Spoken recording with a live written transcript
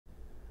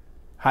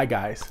Hi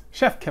guys,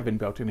 Chef Kevin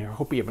Belton here.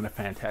 Hope you're having a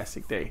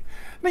fantastic day.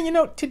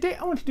 Now, today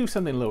I want to do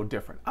something a little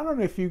different. I don't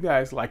know if you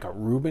guys like a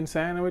Reuben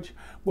sandwich.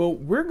 Well,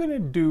 we're going to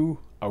do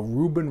a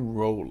Reuben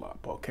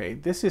roll-up, okay?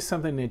 This is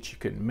something that you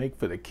can make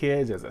for the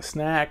kids as a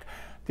snack.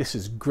 This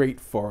is great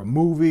for a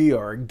movie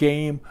or a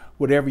game,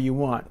 whatever you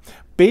want.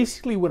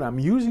 Basically, what I'm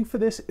using for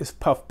this is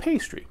puff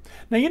pastry.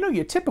 Now,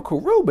 your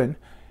typical Reuben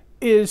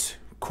is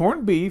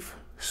corned beef,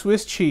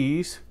 Swiss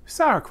cheese,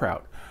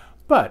 sauerkraut.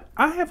 But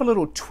I have a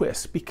little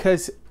twist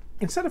because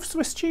instead of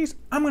Swiss cheese,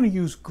 I'm going to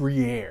use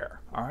Gruyere,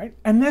 all right?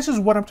 And this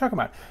is what I'm talking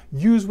about.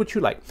 Use what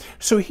you like.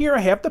 So here I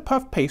have the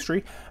puff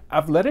pastry.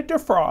 I've let it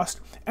defrost,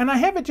 and I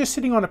have it just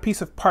sitting on a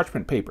piece of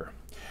parchment paper.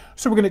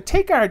 So we're going to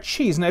take our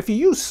cheese. Now, if you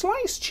use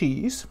sliced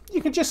cheese,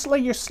 you can just lay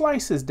your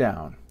slices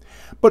down.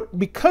 But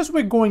because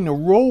we're going to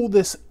roll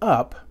this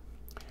up,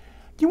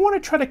 you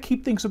want to try to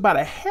keep things about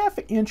a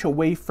 ½ inch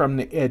away from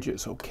the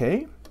edges,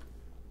 okay?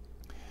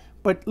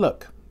 But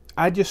look,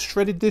 I just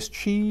shredded this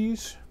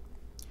cheese.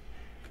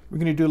 We're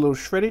going to do a little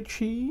shredded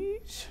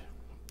cheese.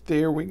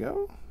 There we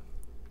go.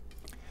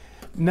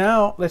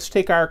 Now let's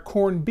take our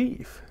corned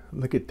beef.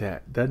 Look at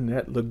that. Doesn't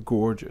that look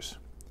gorgeous?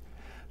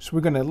 So we're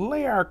going to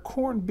lay our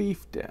corned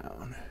beef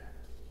down.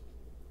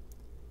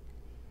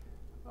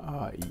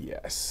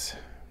 Yes.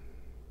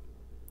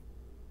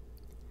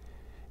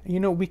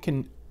 And we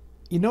can,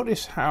 you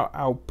notice how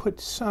I'll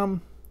put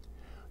some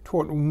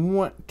toward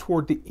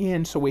the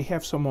end so we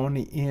have some on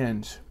the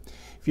ends.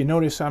 If you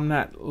notice, I'm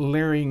not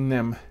layering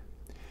them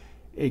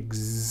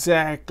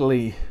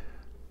exactly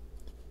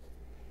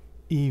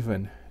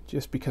even,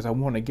 just because I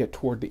want to get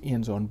toward the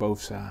ends on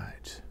both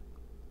sides.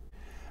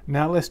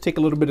 Now let's take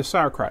a little bit of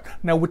sauerkraut.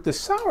 Now with the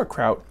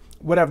sauerkraut,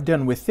 what I've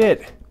done with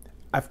it,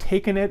 I've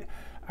taken it,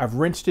 I've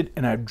rinsed it,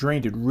 and I've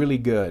drained it really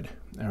good,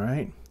 all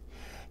right?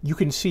 You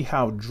can see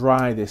how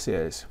dry this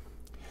is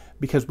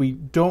because we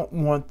don't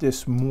want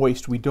this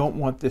moist, we don't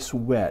want this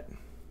wet.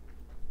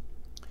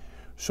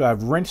 So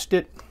I've rinsed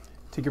it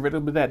to get rid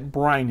of that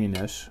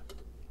brininess,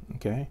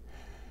 okay?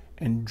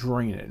 And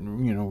drain it,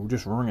 and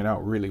just wring it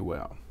out really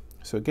well.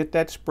 So get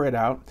that spread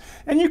out,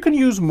 and you can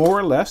use more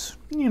or less,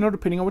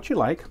 depending on what you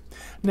like.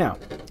 Now,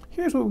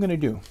 here's what we're going to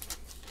do.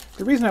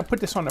 The reason I put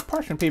this on the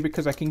parchment paper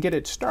because I can get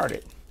it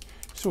started.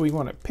 So we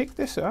want to pick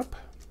this up,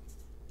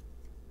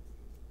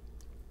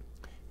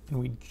 and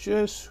we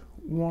just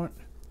want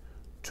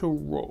to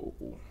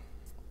roll.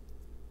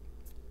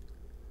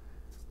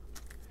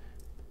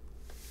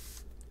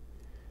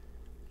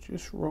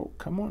 Just roll.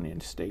 Come on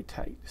in. Stay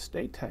tight.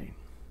 Stay tight.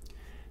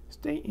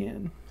 Stay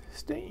in,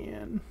 stay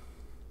in.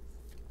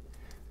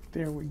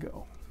 There we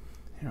go.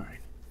 All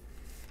right.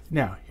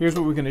 Now, here's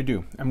what we're going to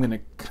do. I'm going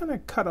to kind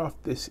of cut off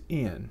this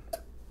end.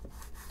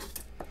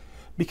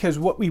 Because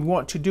what we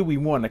want to do, we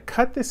want to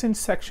cut this in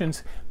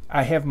sections.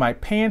 I have my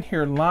pan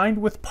here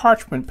lined with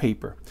parchment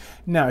paper.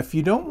 Now, if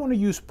you don't want to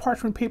use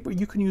parchment paper,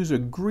 you can use a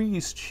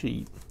greased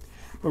sheet.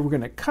 But we're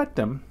going to cut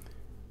them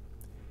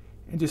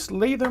and just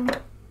lay them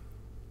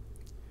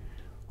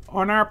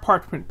on our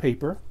parchment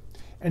paper.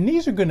 And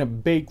these are going to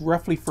bake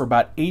roughly for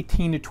about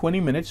 18 to 20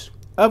 minutes.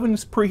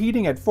 Oven's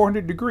preheating at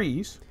 400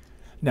 degrees.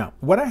 Now,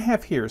 what I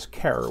have here is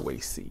caraway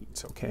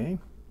seeds, okay?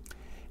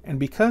 And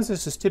because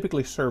this is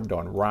typically served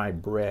on rye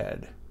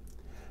bread,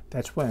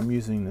 that's why I'm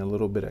using a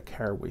little bit of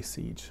caraway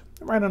seeds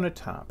right on the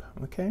top,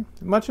 okay?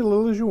 Much a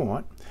little as you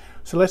want.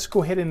 So let's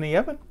go ahead in the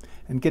oven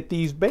and get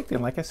these baked.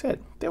 And like I said,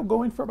 they'll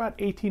go in for about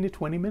 18 to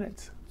 20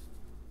 minutes.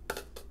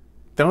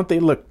 Don't they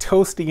look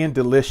toasty and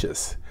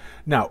delicious?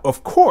 Now,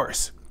 of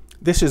course,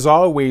 this is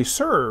always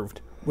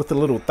served with a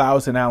little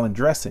Thousand Island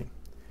dressing.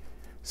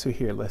 So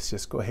here, let's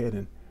just go ahead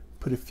and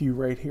put a few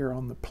right here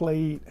on the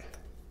plate.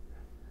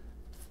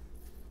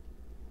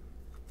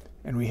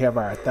 And we have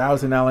our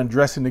Thousand Island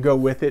dressing to go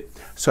with it.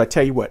 So I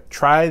tell you what,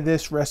 try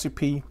this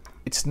recipe.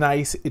 It's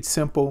nice, it's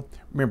simple.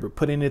 Remember,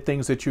 put in the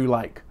things that you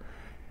like.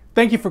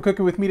 Thank you for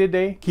cooking with me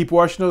today. Keep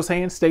washing those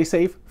hands, stay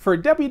safe. For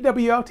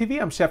WWL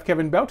TV, I'm Chef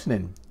Kevin Belton,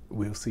 and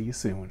we'll see you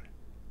soon.